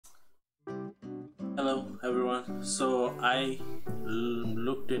Hello everyone. So I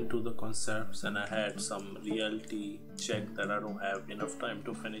looked into the concepts and I had some reality check that I don't have enough time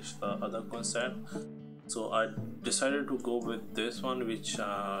to finish the other concept. So I decided to go with this one, which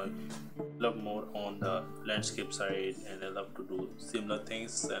love more on the landscape side, and I love to do similar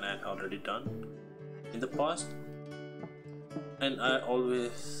things than I already done in the past. And I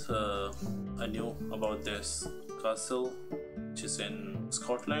always I knew about this castle, which is in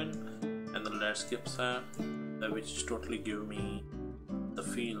Scotland, and the landscapes are which totally give me the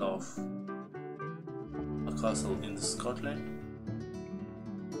feel of a castle in Scotland.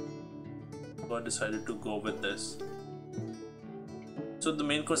 So I decided to go with this. So the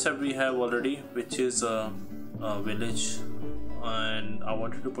main concept we have already, which is a village, and I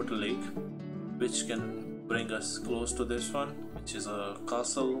wanted to put a lake which can bring us close to this one, which is a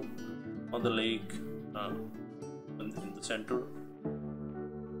castle on the lake, in the center,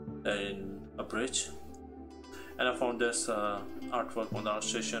 and a bridge. And I found this artwork on the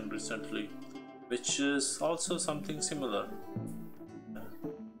Artstation recently, which is also something similar.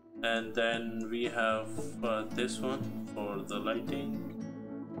 And then we have this one for the lighting,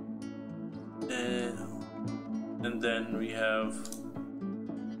 and then we have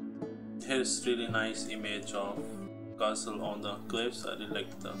here's really nice image of castle on the cliffs. I really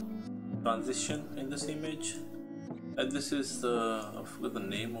like the transition in this image. And this is I forgot the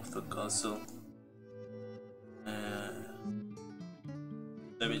name of the castle.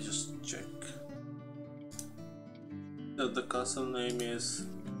 Let me just check. So the castle name is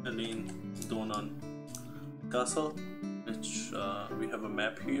Donan Castle, which we have a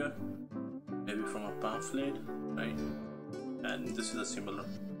map here, maybe from a pamphlet, right? And this is a similar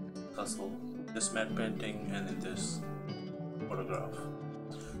castle, this matte painting and in this photograph.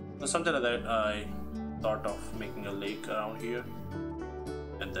 So something like that, I thought of making a lake around here,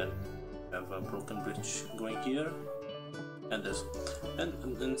 and then have a broken bridge going here, and this,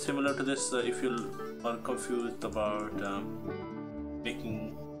 and similar to this, if you are confused about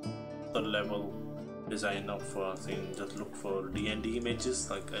making the level design of thing, just look for D&D images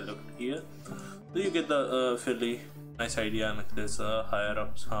like I looked here, so you get the fairly nice idea. Like there's a higher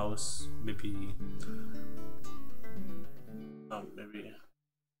up's house, maybe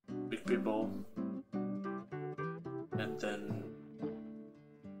big people, and then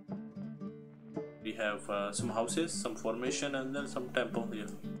we have some houses, some formation, and then some temple here.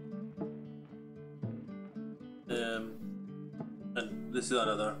 And this is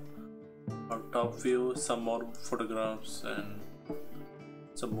another on top view, some more photographs and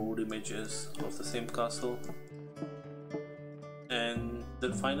some mood images of the same castle. And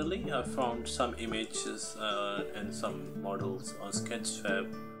then finally I found some images and some models on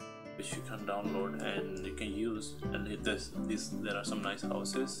Sketchfab, which you can download and you can use. And there are some nice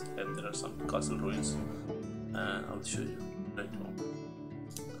houses and there are some castle ruins. I'll show you right now.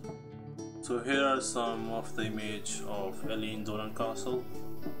 So here are some of the image of Donan Castle,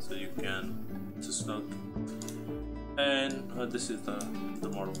 so you can just look. And this is the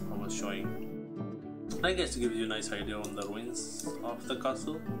model I was showing. I guess it gives you a nice idea on the ruins of the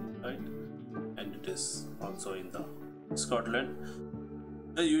castle, right? And it is also in the Scotland.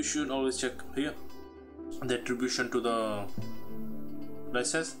 You should always check here the attribution to the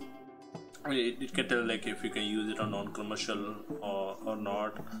places. I mean, it can tell like if you can use it on non-commercial or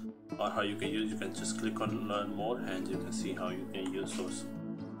not, or how you can use. You can just click on learn more and you can see how you can use those.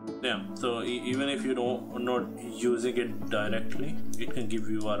 Yeah, so even if you are not using it directly, it can give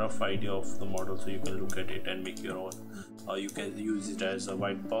you a rough idea of the model, so you can look at it and make your own, or you can use it as a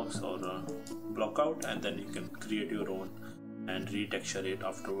white box or a block out, and then you can create your own and retexture it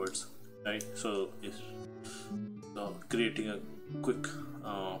afterwards, right? So it's creating a quick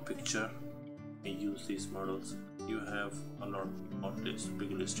picture, you can use these models. You have a lot of this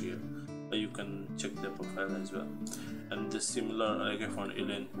big list here, you can check their profile as well. And this similar, like I found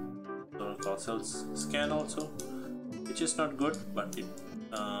Elaine Castle's scan also, which is not good, but it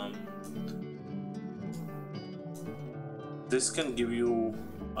this can give you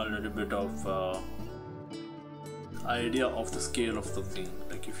a little bit of idea of the scale of the thing.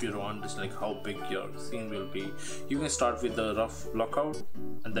 Like if you want this, like how big your scene will be, you can start with a rough blockout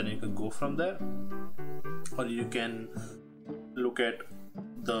and then you can go from there, or you can look at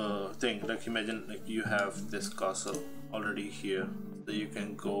the thing. Like imagine like you have this castle already here, so you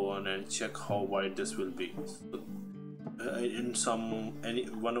can go on and check how wide this will be. So, in any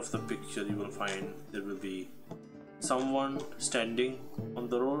one of the picture you will find there will be someone standing on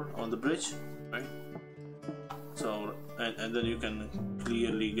the road, on the bridge, right? So and then you can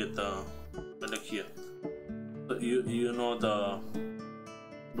clearly get the like here, so you know the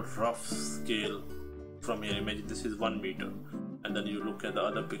rough scale from here, imagine this is 1 meter, and then you look at the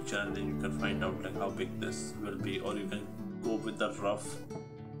other picture and then you can find out like how big this will be, or you can go with the rough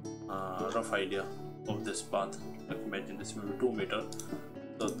idea of this path. Like imagine this will be 2 meter,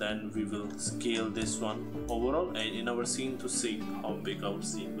 so then we will scale this one overall and in our scene to see how big our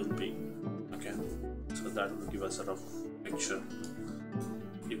scene will be. Okay, so that will give us a rough picture.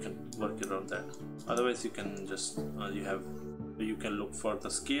 You can work around that. Otherwise you can just you can look for the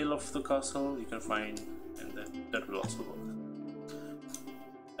scale of the castle you can find, and then that will also work.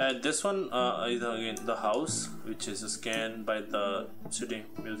 And this one is again the house, which is scanned by the City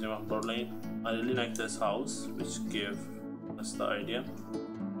Museum of Berlin. I really like this house, which gave us the idea.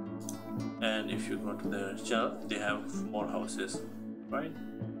 And if you go to their channel, they have more houses, right?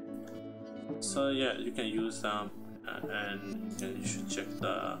 So yeah, you can use them, and you should check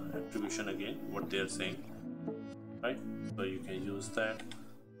the attribution again, what they are saying, right? So you can use that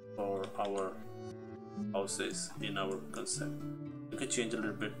for our houses in our concept. You can change a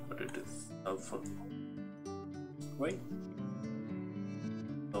little bit, but it is helpful, right?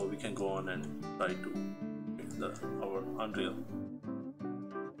 So we can go on and try to make our Unreal.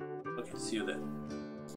 Okay, see you there.